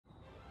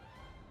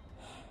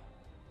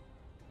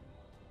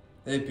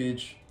Hey,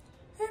 Peach.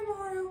 Hey,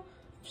 Mario. I'm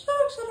so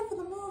excited for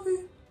the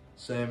movie.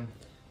 Same.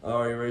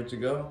 Are you ready to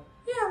go?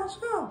 Yeah, let's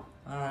go.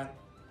 Alright.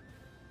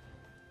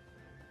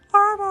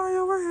 Alright,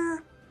 Mario, we're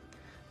here.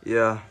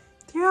 Yeah.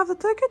 Do you have the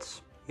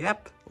tickets?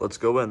 Yep. Let's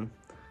go in.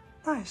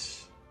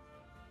 Nice.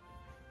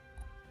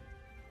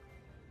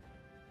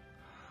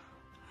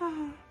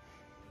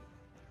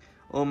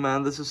 Oh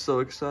man, this is so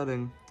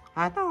exciting.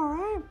 I know,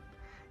 right?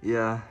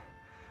 Yeah.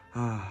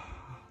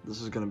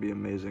 This is gonna be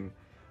amazing.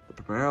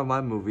 The premiere of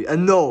my movie.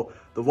 And no!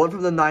 The one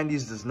from the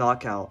 90s does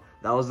not count.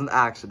 That was an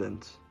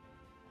accident.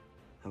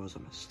 That was a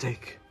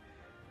mistake.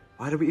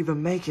 Why did we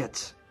even make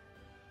it?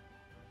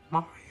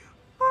 Mario,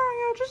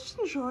 just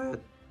enjoy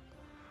it.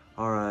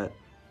 Alright.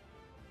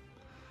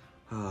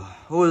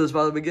 Who is this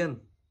about to begin?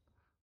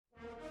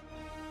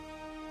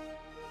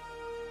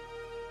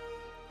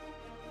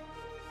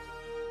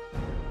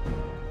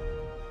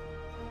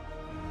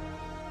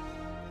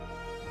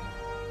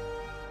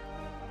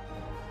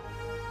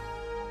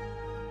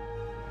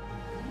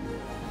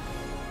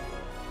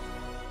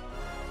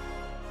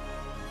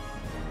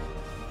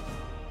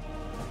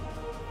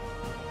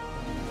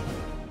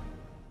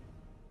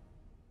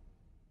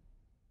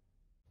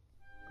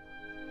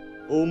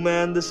 Oh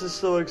man, this is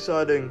so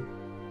exciting.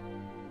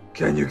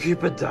 Can you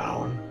keep it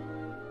down?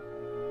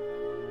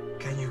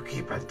 Can you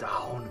keep it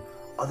down?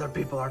 Other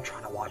people are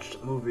trying to watch the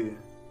movie.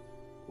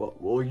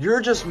 Well, you're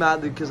just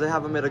mad because they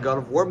haven't made a God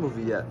of War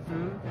movie yet.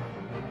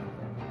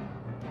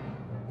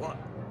 What?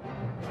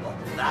 Well,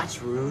 that's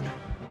rude.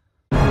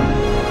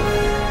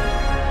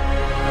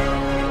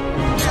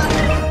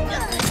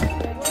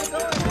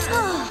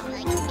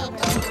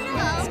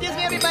 Excuse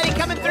me, everybody,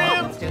 coming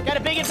through. Got a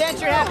big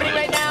adventure happening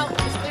right now.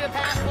 Just clear a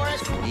path for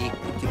us.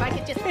 If I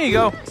could just... Here you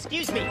go.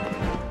 Excuse me.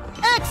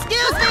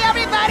 Excuse me,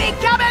 everybody,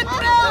 coming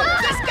through.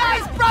 This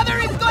guy's brother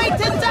is going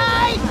to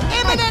die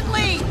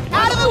imminently.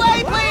 Out of the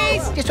way,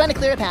 please. Just trying to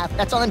clear a path.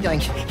 That's all I'm doing.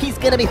 He's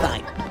gonna be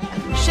fine.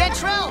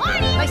 Chantrell,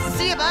 nice to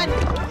see you, bud.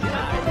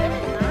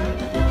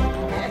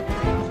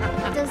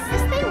 Does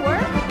this thing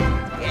work?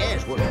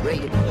 Yes, works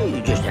great.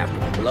 You just have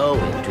to blow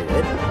into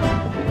it.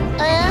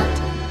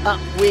 And up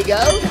we go.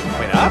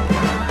 Wait up.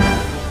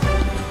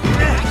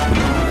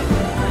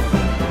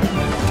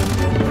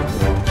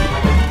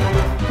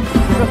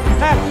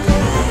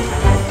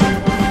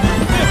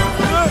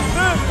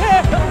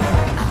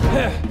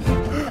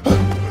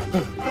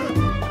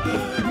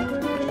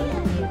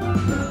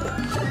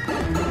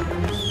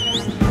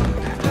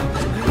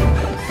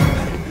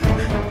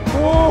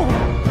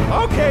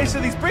 Oh, okay, so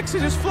these bricks are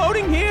just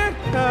floating here?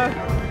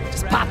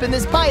 Just pop in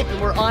this pipe and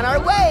we're on our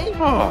way.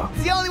 Oh.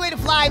 It's the only way to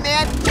fly,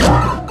 man.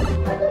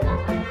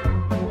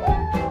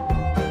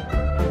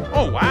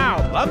 Oh,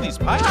 wow, love these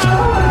pipes.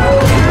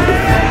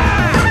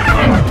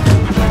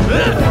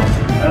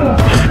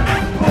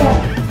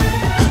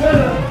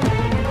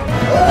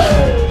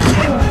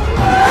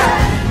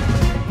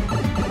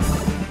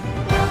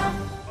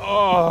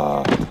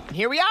 Oh. And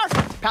here we are,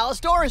 palace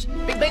doors,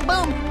 big, big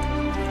boom.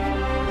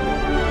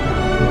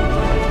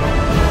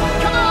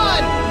 Come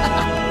on!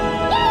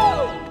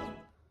 Woo!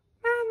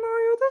 Man,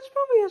 Mario, this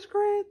movie is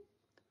great.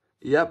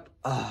 Yep.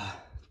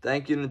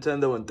 Thank you,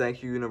 Nintendo, and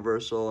thank you,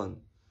 Universal and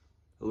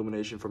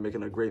Illumination, for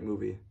making a great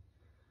movie.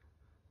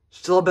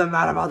 Still a bit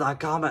mad about that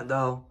comment,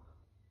 though.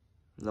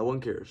 No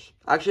one cares.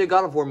 Actually, a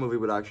God of War movie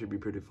would actually be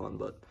pretty fun,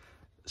 but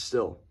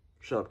still,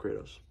 shut up,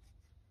 Kratos.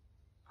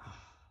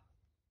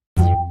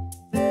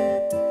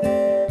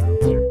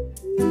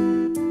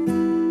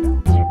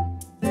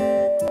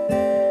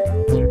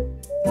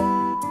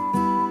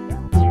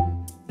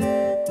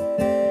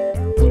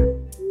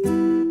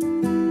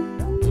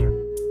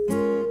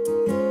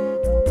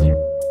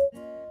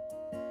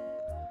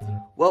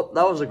 Well,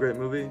 that was a great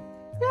movie.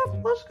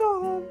 Yep, let's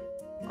go home.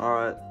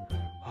 Alright.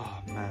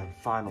 Oh, man,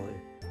 finally.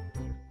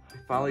 I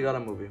finally got a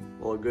movie.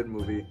 Well, a good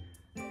movie.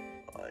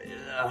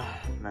 Yeah,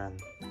 man,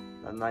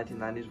 that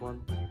 1990s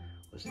one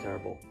was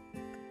terrible.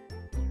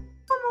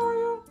 Hi,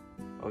 Mario.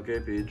 Okay,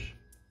 Peach.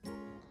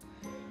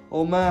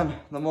 Oh, man,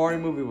 the Mario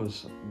movie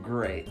was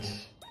great.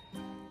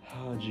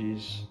 Oh,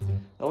 jeez.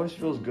 It always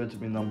feels good to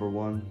be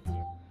 #1.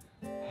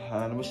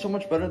 And it was so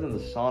much better than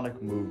the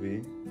Sonic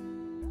movie.